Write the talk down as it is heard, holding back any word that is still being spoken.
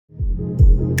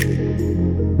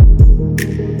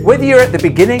Whether you're at the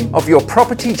beginning of your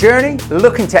property journey,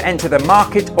 looking to enter the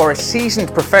market, or a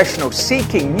seasoned professional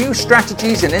seeking new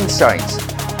strategies and insights,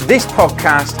 this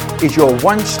podcast is your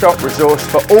one-stop resource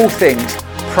for all things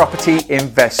property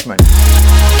investment.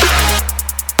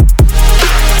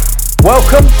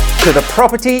 Welcome to the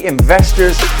Property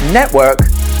Investors Network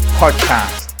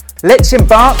podcast. Let's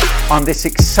embark on this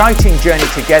exciting journey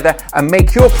together and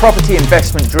make your property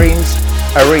investment dreams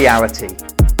a reality.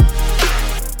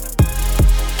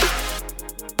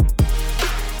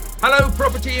 Hello,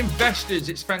 property investors.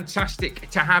 It's fantastic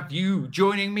to have you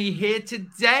joining me here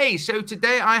today. So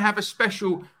today I have a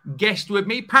special guest with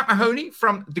me. Pat Mahone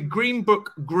from the Green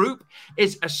Book Group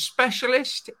is a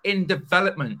specialist in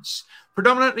developments,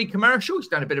 predominantly commercial. He's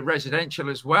done a bit of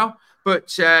residential as well,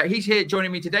 but he's here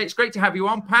joining me today. It's great to have you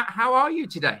on, Pat. How are you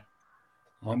today?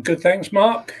 I'm good, thanks,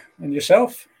 Mark. And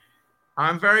yourself?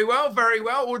 I'm very well, very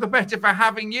well. All the better for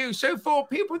having you. So for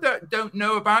people that don't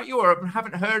know about you or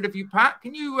haven't heard of you, Pat,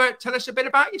 can you tell us a bit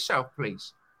about yourself,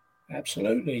 please?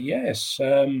 Absolutely, yes.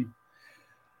 I'm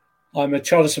a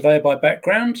chartered surveyor by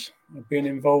background. I've been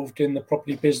involved in the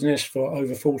property business for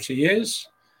over 40 years,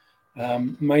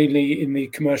 mainly in the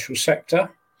commercial sector.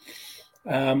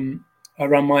 I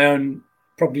run my own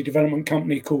property development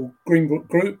company called Green Book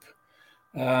Group,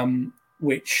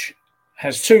 which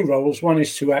has two roles. One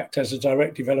is to act as a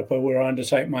direct developer where I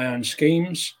undertake my own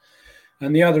schemes,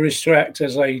 and the other is to act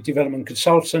as a development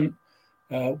consultant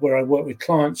where I work with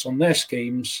clients on their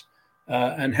schemes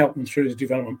and help them through the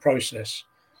development process.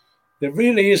 There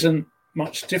really isn't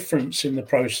much difference in the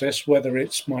process, whether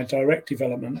it's my direct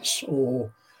developments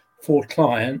or for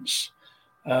clients.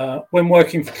 When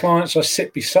working for clients, I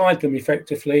sit beside them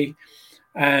effectively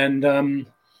and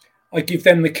I give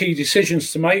them the key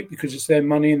decisions to make because it's their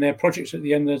money and their projects at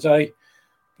the end of the day.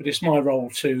 But it's my role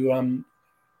to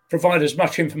provide as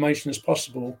much information as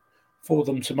possible for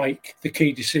them to make the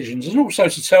key decisions and also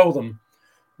to tell them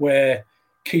where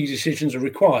key decisions are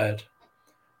required.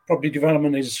 Property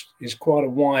development is quite a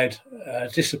wide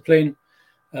discipline.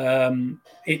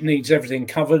 It needs everything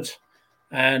covered.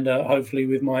 And hopefully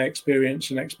with my experience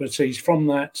and expertise from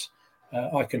that,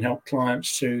 I can help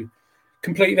clients to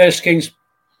complete their schemes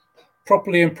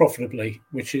properly and profitably,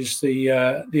 which is the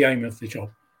aim of the job.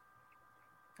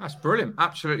 That's brilliant.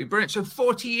 Absolutely brilliant. So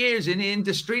 40 years in the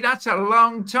industry, that's a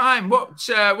long time.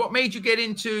 What made you get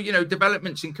into,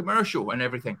 developments in commercial and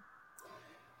everything?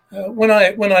 When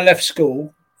I left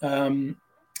school,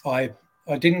 I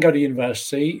didn't go to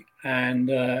university,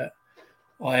 and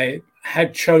I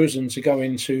had chosen to go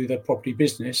into the property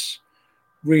business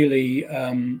really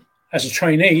as a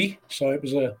trainee. So it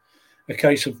was a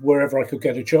case of wherever I could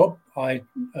get a job. I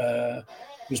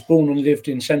was born and lived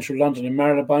in central London in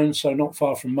Marylebone, so not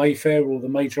far from Mayfair, where all the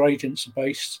major agents are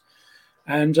based.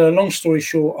 And long story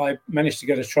short, I managed to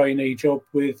get a trainee job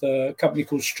with a company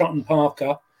called Strutton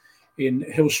Parker in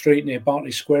Hill Street near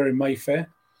Berkeley Square in Mayfair.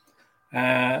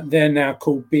 They're now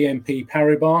called BNP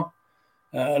Paribas.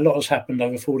 A lot has happened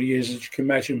over 40 years, as you can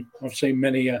imagine. I've seen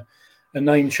many a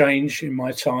name change in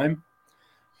my time.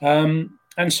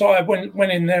 And so I went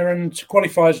in there, and to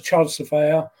qualify as a chartered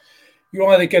surveyor, you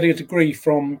either get a degree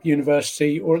from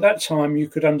university, or at that time you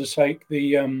could undertake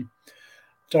the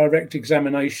direct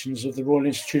examinations of the Royal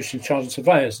Institution of Chartered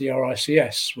Surveyors, the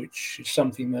RICS, which is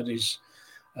something that is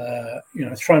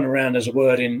thrown around as a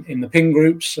word in the PIN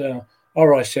groups.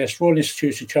 RICS, Royal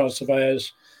Institution of Chartered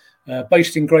Surveyors,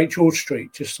 based in Great George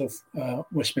Street, just off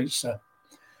Westminster.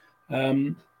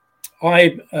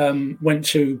 I went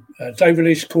to a day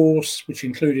release course, which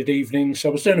included evenings. So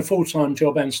I was doing a full-time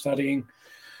job and studying.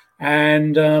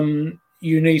 And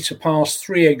you need to pass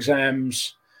 3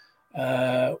 exams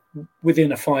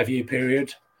within a 5-year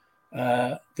period.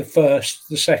 The first,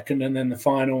 the second, and then the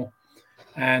final.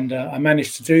 And I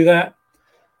managed to do that.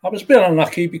 I was a bit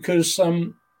unlucky because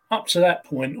up to that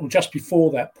point, or just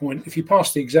before that point, if you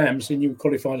passed the exams, then you were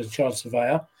qualified as a chartered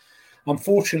surveyor.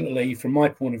 Unfortunately, from my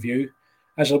point of view,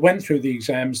 as I went through the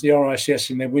exams, the RICS,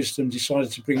 in their wisdom,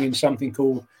 decided to bring in something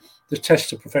called the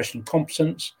Test of Professional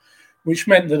Competence, which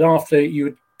meant that after you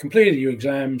had completed your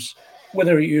exams,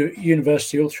 whether at your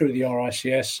university or through the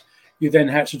RICS, you then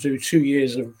had to do 2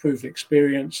 years of approved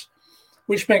experience,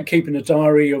 which meant keeping a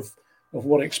diary of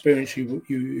what experience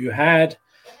you had,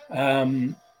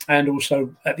 and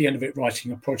also at the end of it,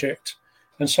 writing a project.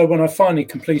 And so when I finally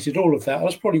completed all of that, I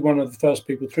was probably one of the first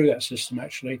people through that system,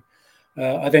 actually.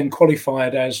 I then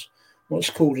qualified as what's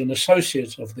called an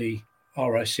associate of the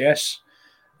RICS.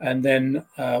 And then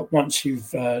once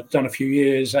you've done a few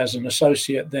years as an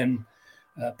associate, then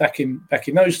back in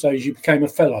those days, you became a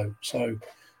fellow. So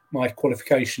my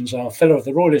qualifications are Fellow of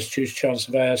the Royal Institution of Chartered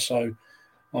Surveyors, so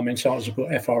I'm entitled to put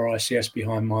FRICS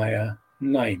behind my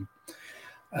name.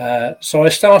 So I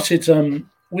started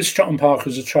with Stratton Park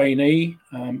as a trainee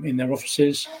in their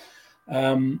offices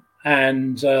and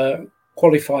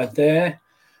qualified there.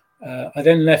 I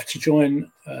then left to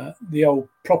join the old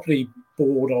property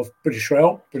board of British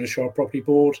Rail Property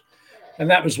Board. And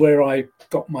that was where I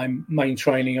got my main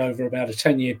training over about a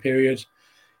 10-year period,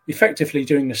 effectively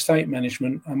doing estate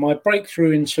management. And my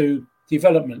breakthrough into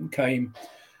development came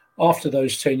after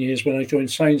those 10 years when I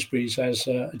joined Sainsbury's as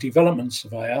a development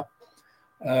surveyor,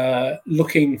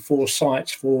 looking for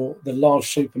sites for the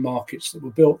large supermarkets that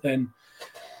were built then.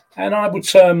 And I would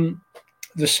term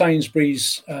the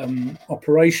Sainsbury's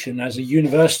operation as a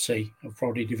university of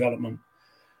property development.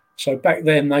 So back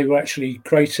then they were actually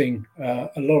creating a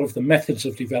lot of the methods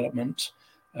of development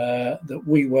that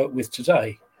we work with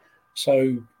today.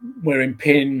 So where in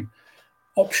PIN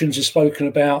options are spoken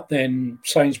about, then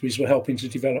Sainsbury's were helping to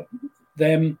develop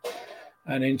them.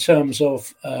 And in terms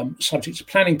of subject to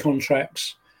planning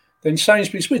contracts, then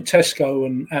Sainsbury's with Tesco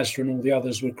and Asda and all the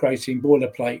others were creating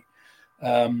boilerplate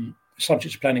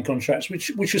subject to planning contracts,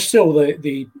 which are still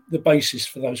the basis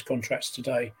for those contracts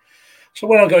today. So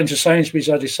when I got into Sainsbury's,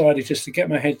 I decided just to get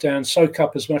my head down, soak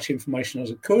up as much information as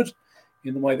I could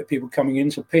in the way that people coming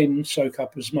into PIN soak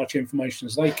up as much information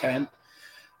as they can.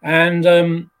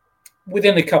 And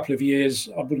within a couple of years,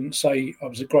 I wouldn't say I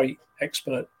was a great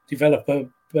expert developer,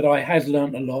 but I had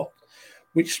learned a lot,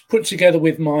 which put together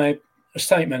with my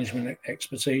estate management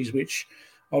expertise, which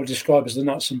I would describe as the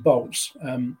nuts and bolts,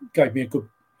 gave me a good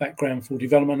background for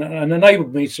development and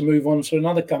enabled me to move on to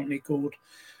another company called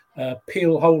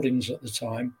Peel Holdings at the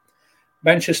time,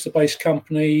 Manchester-based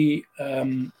company,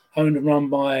 owned and run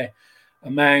by a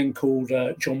man called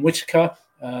John Whitaker,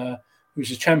 who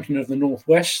was a champion of the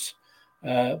Northwest,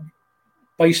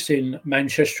 based in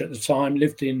Manchester at the time,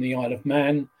 lived in the Isle of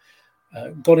Man,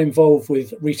 got involved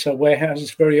with retail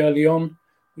warehouses very early on,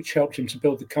 which helped him to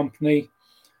build the company.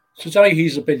 Today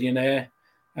he's a billionaire,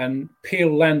 and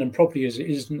Peel Land and Property, as it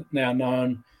is now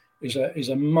known, is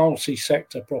a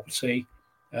multi-sector property.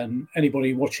 And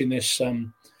anybody watching this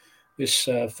film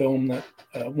that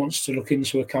wants to look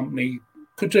into a company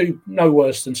could do no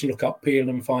worse than to look up Peel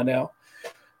and find out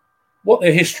what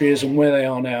their history is and where they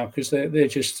are now, because they're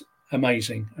just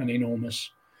amazing and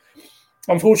enormous.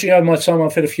 Unfortunately, over my time,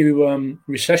 I've had a few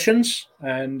recessions,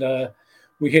 and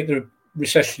we hit the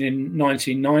recession in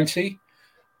 1990.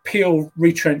 Peel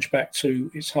retrenched back to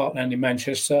its heartland in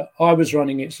Manchester. I was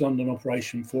running its London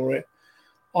operation for it.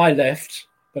 I left,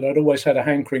 but I'd always had a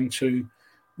hankering to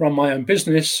run my own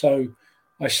business, so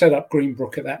I set up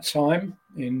Greenbrook at that time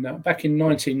back in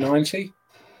 1990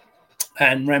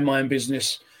 and ran my own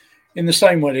business in the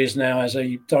same way it is now as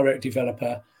a direct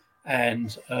developer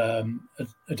and a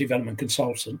development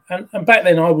consultant. And back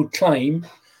then I would claim,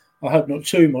 I hope not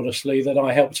too modestly, that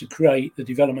I helped to create the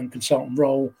development consultant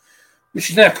role, which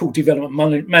is now called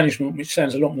development management, which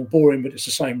sounds a lot more boring, but it's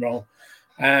the same role.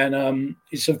 And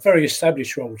it's a very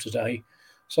established role today.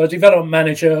 So a development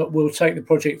manager will take the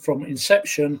project from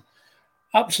inception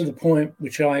up to the point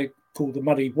which I call the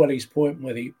muddy wellies point,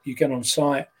 where you get on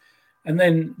site. And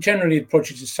then generally the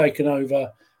project is taken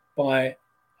over by a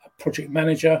project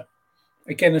manager.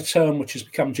 Again, a term which has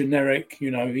become generic,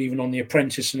 even on The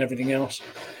Apprentice and everything else.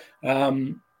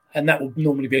 And that would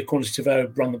normally be a quantity surveyor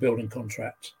who run the building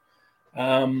contract.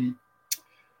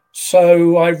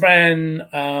 So I ran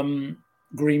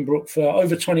Greenbrook for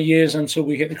over 20 years until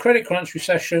we hit the credit crunch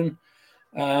recession,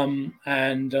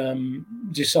 and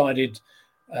decided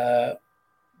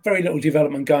very little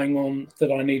development going on,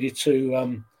 that I needed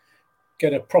to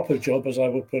get a proper job, as I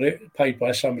would put it, paid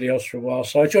by somebody else for a while.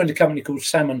 So I joined a company called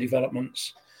Salmon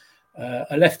Developments.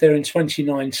 I left there in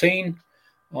 2019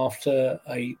 after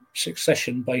a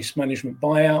succession-based management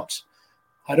buyout.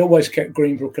 I'd always kept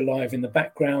Greenbrook alive in the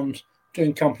background,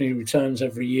 doing company returns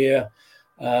every year,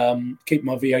 keep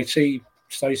my VAT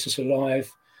status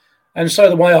alive. And so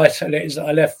the way I tell it is that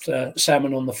I left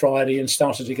Salmon on the Friday and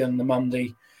started again on the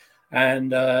Monday,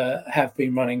 and have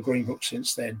been running Greenbrook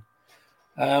since then.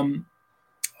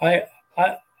 I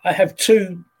have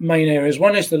two main areas.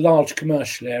 One is the large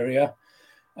commercial area,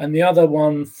 and the other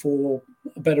one, for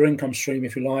a better income stream,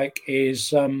 if you like,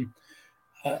 is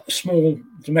small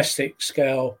domestic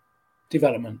scale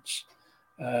developments.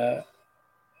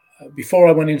 Before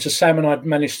I went into Salmon, I'd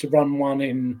managed to run one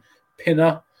in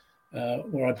Pinner,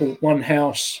 where I bought one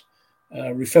house,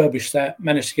 refurbished that,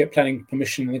 managed to get planning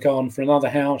permission in the garden for another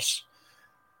house,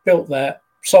 built that,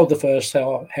 sold the first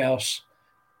house,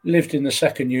 lived in the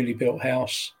second newly built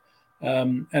house,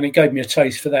 and it gave me a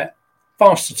taste for that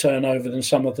faster turnover than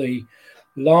some of the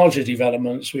larger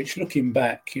developments, which looking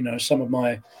back, some of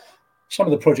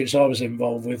the projects I was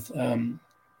involved with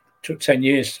took 10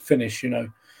 years to finish.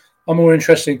 I'm more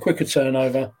interested in quicker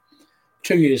turnover,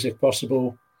 2 years if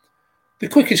possible. The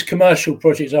quickest commercial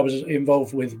project I was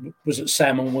involved with was at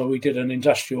Salmon, where we did an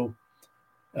industrial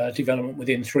development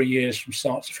within 3 years from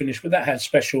start to finish, but that had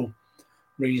special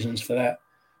reasons for that.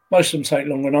 Most of them take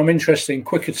longer, and I'm interested in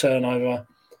quicker turnover,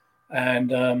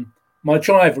 and my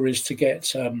driver is to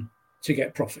get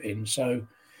profit in. So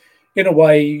in a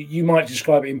way, you might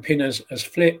describe it in PIN as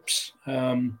flips,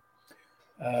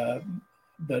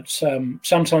 but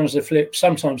sometimes they're flips,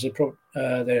 sometimes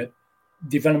they're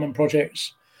development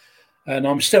projects. And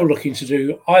I'm still looking to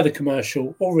do either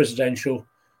commercial or residential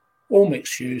or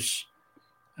mixed use.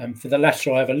 And for the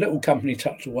latter, I have a little company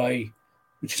tucked away,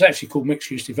 which is actually called Mixed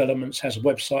Use Developments, has a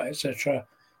website, etc.,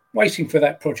 waiting for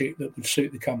that project that would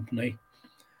suit the company.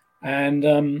 And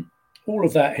all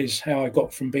of that is how I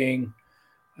got from being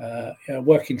a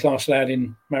working class lad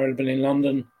in Marylebone in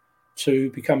London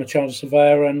to become a chartered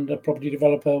surveyor and a property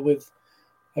developer with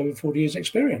over 40 years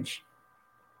experience.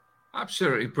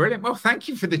 Absolutely brilliant. Well, thank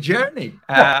you for the journey.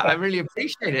 I really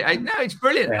appreciate it. It's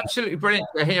brilliant. Yeah. Absolutely brilliant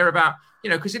to hear about,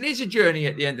 because it is a journey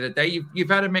at the end of the day. You've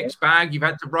had a mixed bag. You've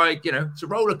had to ride, it's a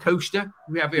roller coaster.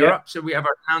 We have our ups and we have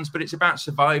our downs, but it's about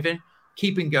surviving,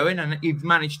 keeping going. And you've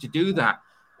managed to do that.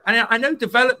 And I know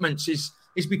developments is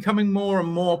becoming more and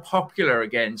more popular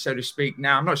again, so to speak.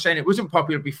 Now, I'm not saying it wasn't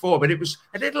popular before, but it was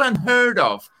a little unheard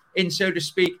of in, so to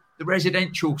speak, the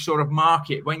residential sort of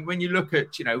market. When you look at,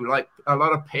 like a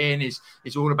lot of PIN is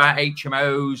all about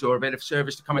HMOs or a bit of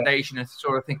serviced accommodation and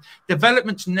sort of thing.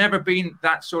 Development's never been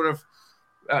that sort of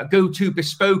go-to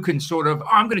bespoke and sort of,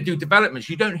 I'm going to do developments.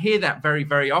 You don't hear that very,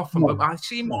 very often, but I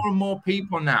see more and more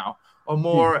people now are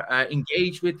more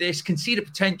engaged with this, can see the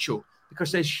potential,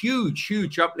 because there's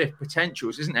huge uplift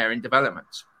potentials, isn't there, in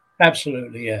developments?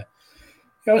 Absolutely, yeah.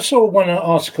 I saw one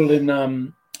article in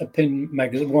a PIN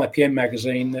magazine, YPM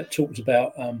magazine, that talked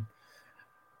about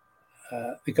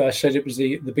the guy said it was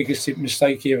the biggest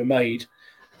mistake he ever made,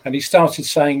 and he started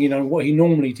saying, what he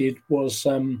normally did was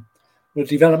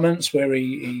developments where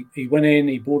he went in,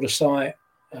 he bought a site,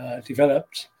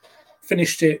 developed,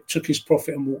 finished it, took his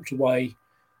profit and walked away.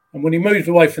 And when he moved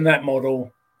away from that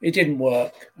model, it didn't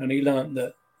work, and he learned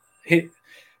that he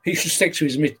should stick to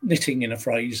his knitting, in a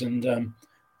phrase, and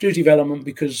do development,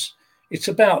 because it's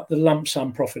about the lump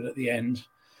sum profit at the end.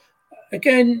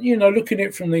 Again, looking at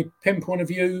it from the PIN point of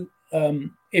view,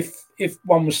 if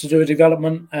one was to do a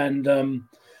development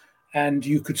and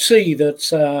you could see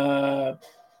that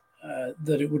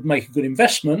that it would make a good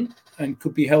investment and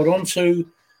could be held on to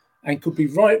and could be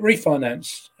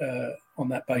refinanced on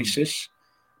that basis,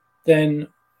 then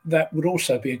that would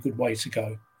also be a good way to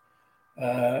go.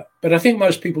 But I think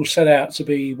most people set out to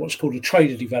be what's called a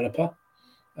trader developer,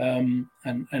 and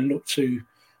look to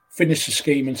finish the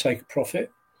scheme and take a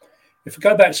profit. If I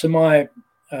go back to my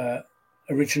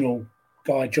original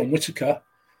guy, John Whitaker,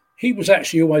 he was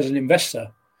actually always an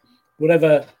investor.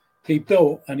 Whatever he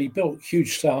built, and he built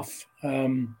huge stuff.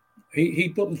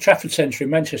 He built the Trafford Centre in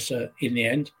Manchester in the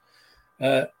end.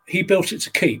 He built it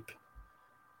to keep.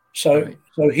 So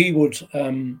he would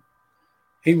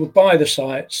buy the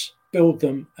sites, build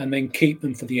them, and then keep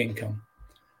them for the income.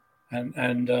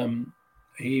 And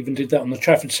he even did that on the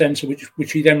Trafford Centre,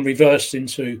 which he then reversed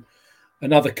into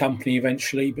another company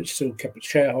eventually, but still kept its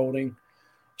shareholding.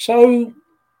 So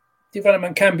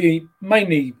development can be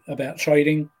mainly about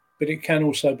trading, but it can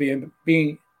also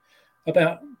be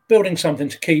about building something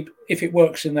to keep if it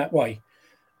works in that way.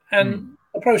 And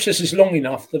the process is long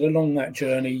enough that along that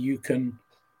journey you can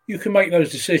make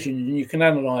those decisions and you can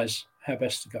analyse how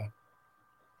best to go.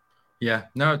 Yeah,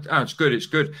 no, it's good. It's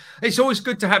good. It's always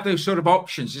good to have those sort of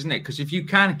options, isn't it? Because if you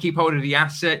can keep hold of the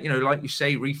asset, like you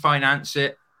say, refinance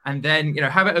it, and then,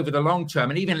 have it over the long term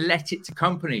and even let it to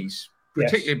companies,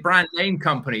 particularly brand name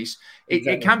companies,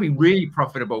 it can be really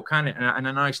profitable, can it? And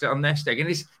a nice little nest egg.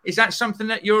 And is that something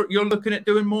that you're looking at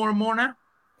doing more and more now?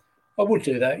 I would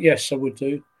do that. Yes, I would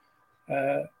do.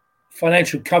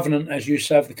 Financial covenant, as you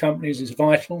say, of the companies is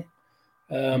vital.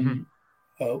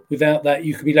 Without that,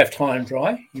 you could be left high and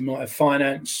dry. You might have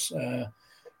finance, so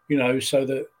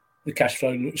that the cash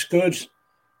flow looks good.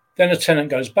 Then a tenant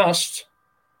goes bust,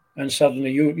 and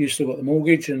suddenly you still got the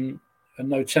mortgage and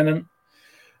no tenant.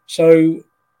 So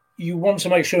you want to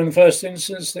make sure in the first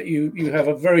instance that you have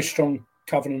a very strong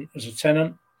covenant as a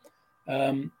tenant.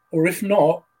 Or if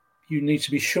not, you need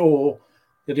to be sure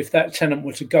that if that tenant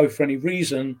were to go for any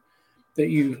reason, that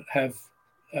you have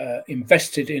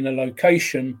invested in a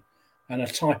location and a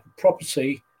type of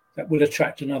property that will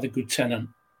attract another good tenant,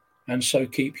 and so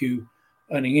keep you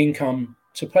earning income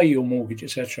to pay your mortgage,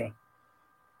 etc.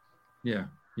 Yeah,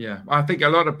 yeah. I think a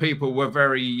lot of people were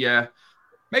very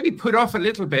maybe put off a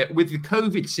little bit with the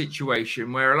COVID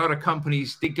situation, where a lot of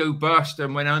companies did go bust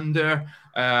and went under.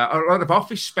 A lot of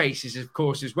office spaces, of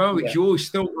course, as well, which you always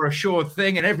thought were a sure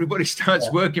thing, and everybody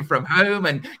starts working from home,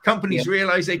 and companies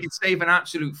realize they can save an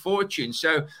absolute fortune.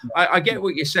 So I get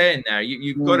what you're saying there.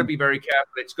 You've got to be very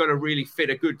careful. It's got to really fit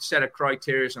a good set of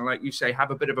criteria, and like you say,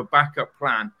 have a bit of a backup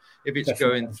plan if it's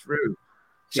going through.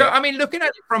 So, I mean, looking at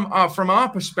it from our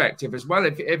perspective as well,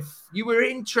 if you were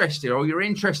interested, or you're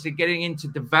interested getting into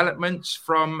developments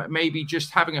from maybe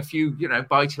just having a few,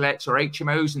 buy-to-lets or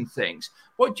HMOs and things,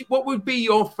 what would be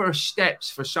your first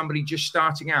steps for somebody just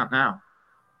starting out now?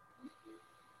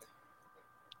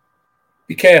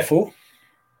 Be careful.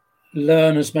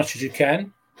 Learn as much as you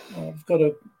can. I've got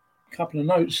a couple of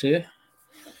notes here.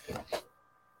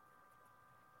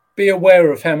 Be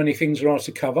aware of how many things there are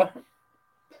to cover.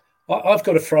 I've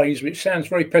got a phrase which sounds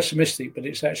very pessimistic, but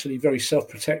it's actually very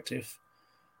self-protective,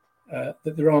 that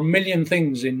there are a million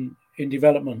things in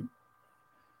development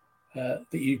that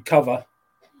you cover,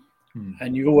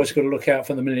 and you've always got to look out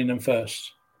for the million and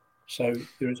first. So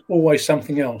there is always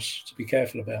something else to be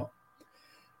careful about.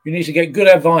 You need to get good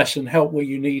advice and help where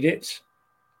you need it,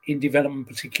 in development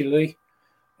particularly.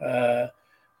 There's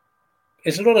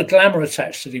a lot of glamour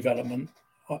attached to development,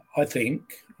 I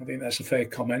think. I think that's a fair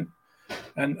comment.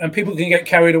 And people can get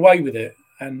carried away with it,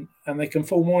 and they can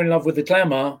fall more in love with the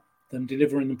glamour than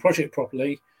delivering the project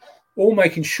properly, or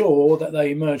making sure that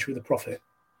they emerge with a profit.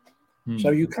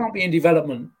 So you can't be in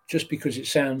development just because it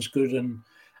sounds good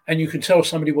and you can tell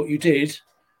somebody what you did.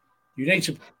 You need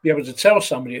to be able to tell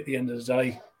somebody at the end of the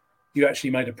day you actually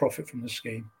made a profit from the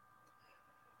scheme.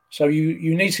 So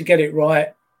you need to get it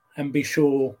right and be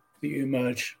sure that you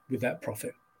emerge with that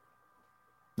profit.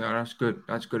 No, that's good.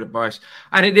 That's good advice.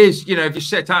 And it is, if you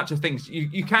set out to things,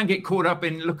 you can get caught up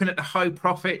in looking at the high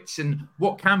profits and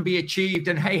what can be achieved.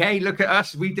 And hey, look at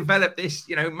us. We developed this,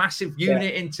 massive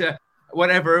unit into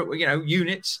whatever,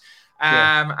 units.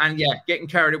 And getting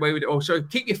carried away with it. Also,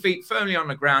 keep your feet firmly on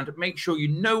the ground. Make sure you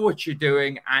know what you're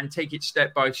doing and take it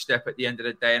step by step at the end of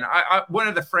the day. And one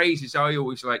of the phrases I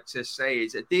always like to say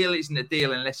is a deal isn't a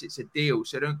deal unless it's a deal.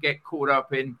 So don't get caught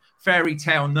up in fairy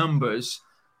tale numbers.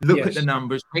 Look at the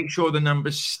numbers, make sure the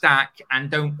numbers stack,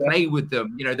 and don't play with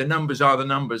them. The numbers are the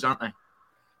numbers, aren't they?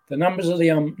 The numbers are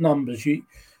the numbers. You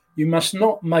must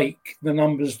not make the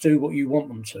numbers do what you want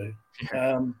them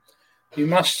to. You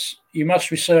must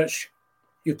research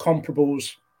your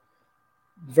comparables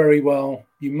very well.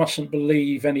 You mustn't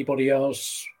believe anybody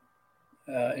else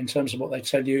in terms of what they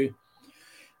tell you.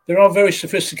 There are very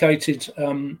sophisticated,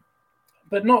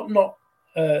 but not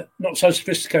so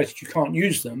sophisticated you can't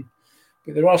use them.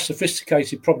 But there are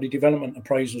sophisticated property development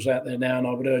appraisals out there now, and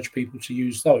I would urge people to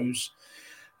use those.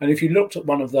 And if you looked at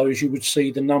one of those, you would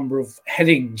see the number of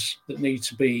headings that need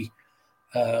to be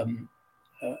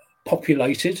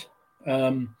populated.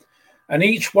 And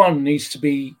each one needs to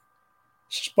be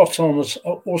spot on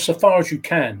or so far as you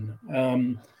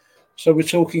can. So we're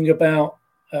talking about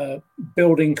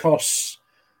building costs,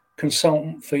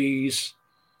 consultant fees,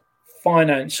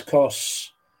 finance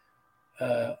costs,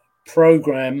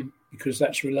 program, because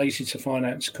that's related to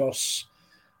finance costs.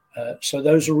 So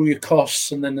those are all your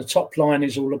costs. And then the top line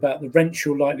is all about the rent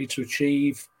you're likely to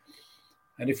achieve.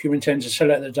 And if you intend to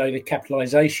sell at the day, the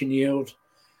capitalisation yield.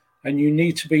 And you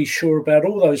need to be sure about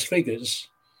all those figures.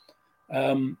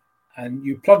 And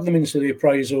you plug them into the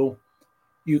appraisal.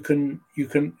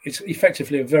 It's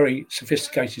effectively a very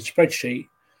sophisticated spreadsheet.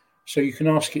 So you can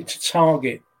ask it to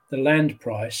target the land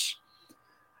price.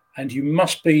 And you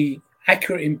must be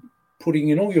accurate in putting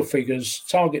in all your figures,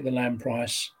 target the land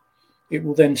price. It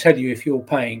will then tell you if you're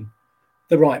paying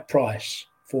the right price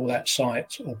for that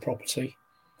site or property.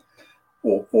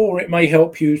 Or it may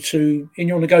help you in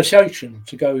your negotiation,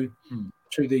 to go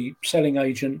to the selling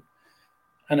agent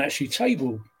and actually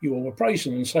table your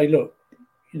appraisal and say, look,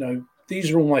 these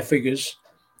are all my figures.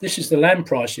 This is the land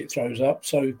price it throws up.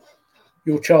 So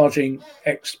you're charging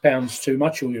X pounds too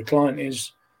much, or your client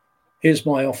is. Here's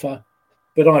my offer.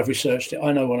 But I've researched it.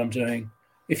 I know what I'm doing.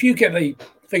 If you get the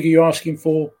figure you're asking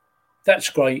for, that's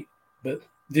great. But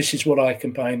this is what I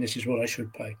can pay and this is what I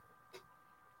should pay.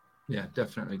 Yeah,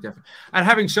 definitely. And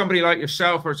having somebody like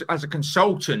yourself as a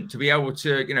consultant to be able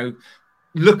to,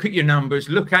 look at your numbers,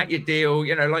 look at your deal,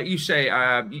 like you say,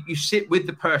 you sit with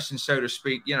the person, so to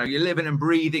speak, you're living and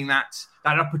breathing that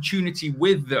opportunity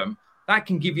with them. That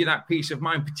can give you that peace of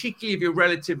mind, particularly if you're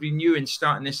relatively new in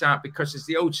starting this out, because as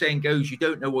the old saying goes, you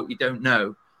don't know what you don't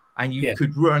know. and you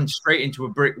could run straight into a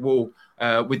brick wall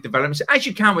with developments, as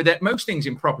you can with most things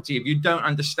in property if you don't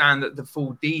understand the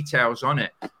full details on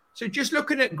it. So just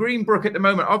looking at Greenbrook at the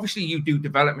moment, obviously you do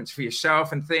developments for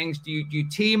yourself and things. Do you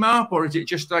team up, or is it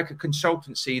just like a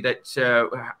consultancy that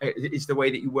is the way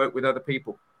that you work with other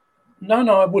people?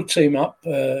 No, I would team up.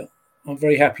 I'm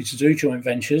very happy to do joint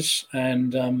ventures,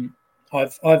 and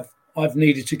I've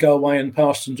needed to go away and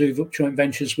past and do joint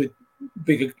ventures with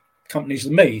bigger companies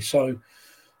than me. So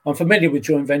I'm familiar with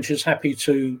joint ventures. Happy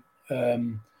to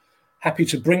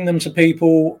bring them to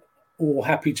people, or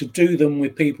happy to do them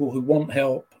with people who want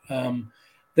help.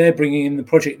 They're bringing in the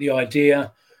project, the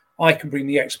idea. I can bring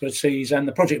the expertise and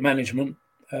the project management.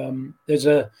 There's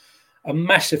a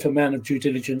massive amount of due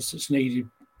diligence that's needed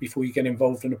before you get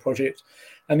involved in a project.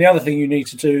 And the other thing you need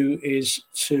to do is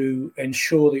to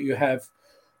ensure that you have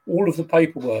all of the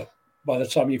paperwork by the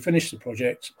time you finish the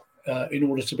project in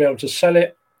order to be able to sell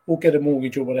it or get a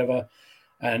mortgage or whatever.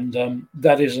 And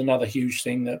that is another huge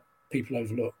thing that people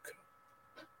overlook.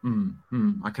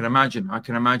 I can imagine.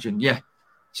 Yeah.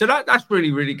 So that's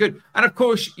really, really good. And of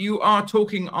course, you are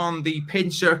talking on the PIN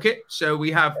circuit. So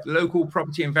we have local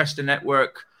property investor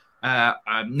network,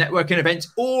 networking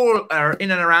events all are in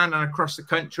and around and across the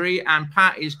country. And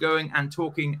Pat is going and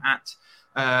talking at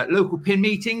local PIN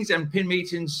meetings and PIN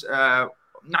meetings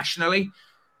nationally.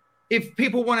 If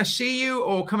people want to see you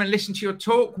or come and listen to your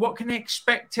talk, what can they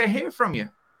expect to hear from you?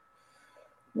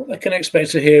 What they can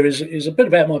expect to hear is a bit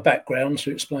about my background,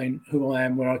 to explain who I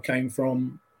am, where I came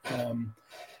from,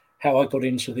 how I got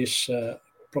into this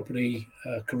property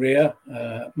career,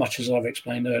 much as I've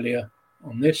explained earlier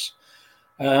on this.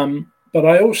 But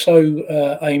I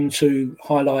also aim to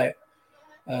highlight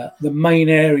the main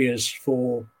areas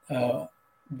for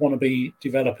wannabe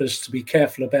developers to be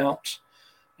careful about.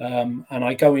 And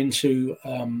I go into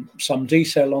some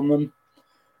detail on them.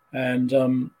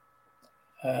 And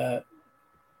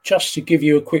just to give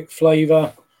you a quick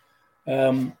flavour,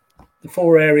 the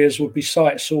 4 areas would be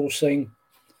site sourcing,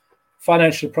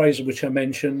 financial appraisal, which I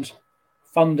mentioned,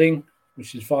 funding,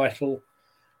 which is vital,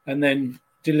 and then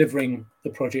delivering the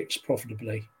projects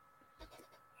profitably.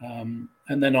 And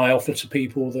then I offer to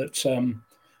people that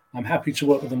I'm happy to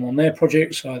work with them on their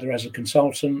projects, either as a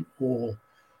consultant or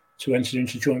to enter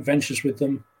into joint ventures with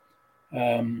them,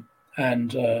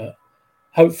 and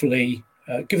hopefully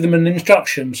give them an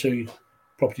introduction to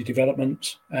property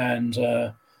development and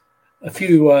a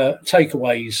few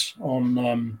takeaways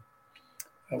on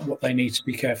what they need to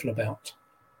be careful about.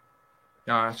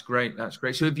 Oh, that's great.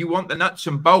 So if you want the nuts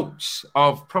and bolts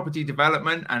of property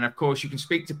development, and of course you can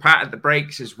speak to Pat at the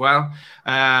breaks as well,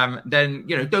 then,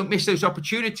 don't miss those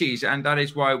opportunities. And that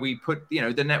is why we put, the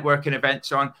networking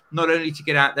events on, not only to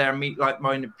get out there and meet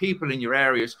like-minded people in your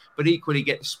areas, but equally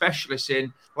get the specialists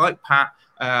in like Pat,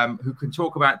 who can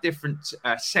talk about different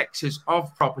sectors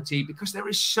of property, because there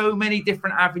is so many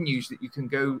different avenues that you can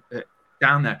go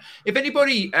down there. If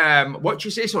anybody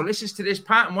watches this or listens to this,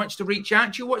 Pat, and wants to reach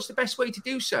out to you, what's the best way to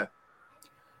do so?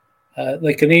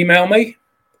 They can email me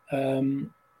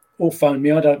or phone me.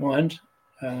 I don't mind.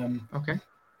 Okay.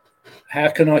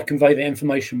 How can I convey the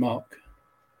information, Mark?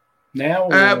 Now?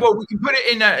 Well, we can put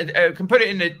it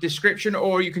in the description,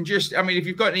 or you can just, if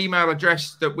you've got an email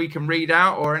address that we can read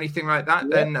out or anything like that,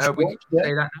 then we can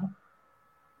say that now.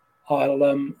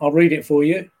 I'll read it for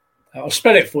you. I'll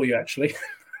spell it for you, actually.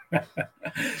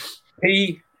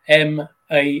 PMAHONEY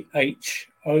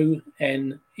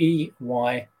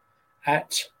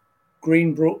at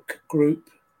Greenbrook Group,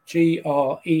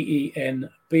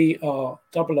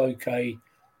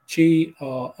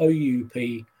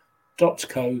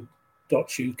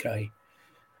 GRENBROOKGROUP.co.uk.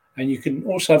 And you can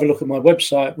also have a look at my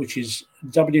website, which is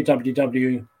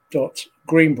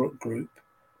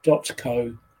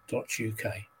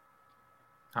www.greenbrookgroup.co.uk.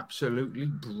 Absolutely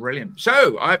brilliant.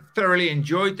 So I've thoroughly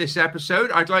enjoyed this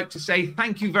episode. I'd like to say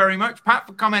thank you very much, Pat,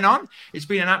 for coming on. It's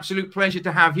been an absolute pleasure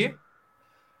to have you.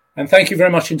 And thank you very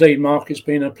much indeed, Mark. It's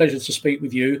been a pleasure to speak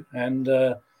with you. And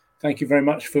thank you very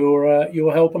much for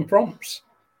your help and prompts.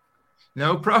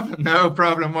 No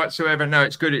problem whatsoever. No,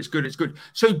 it's good.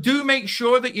 So do make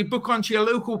sure that you book onto your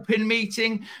local PIN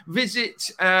meeting.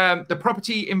 Visit the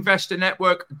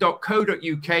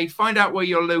propertyinvestornetwork.co.uk. Find out where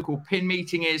your local PIN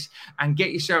meeting is and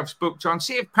get yourselves booked on.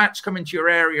 See if Pat's coming to your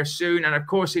area soon. And of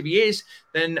course, if he is,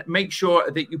 then make sure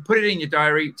that you put it in your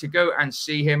diary to go and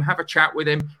see him, have a chat with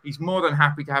him. He's more than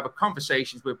happy to have a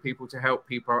conversations with people to help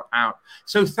people out.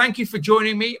 So thank you for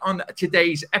joining me on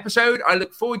today's episode. I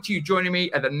look forward to you joining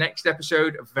me at the next episode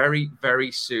very,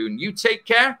 very soon. You take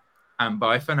care and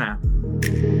bye for now.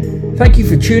 Thank you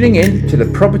for tuning in to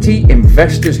the Property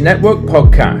Investors Network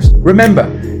podcast. Remember,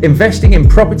 investing in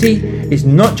property is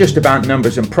not just about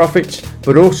numbers and profits,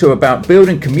 but also about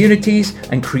building communities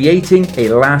and creating a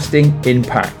lasting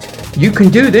impact. You can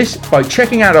do this by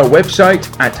checking out our website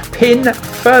at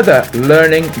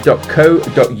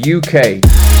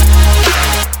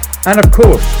pinfurtherlearning.co.uk. And of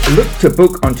course, look to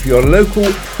book onto your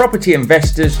local Property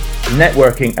Investors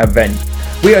networking event.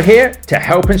 We are here to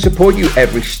help and support you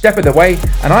every step of the way,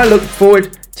 and I look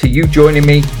forward to you joining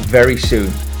me very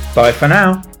soon. Bye for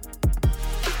now.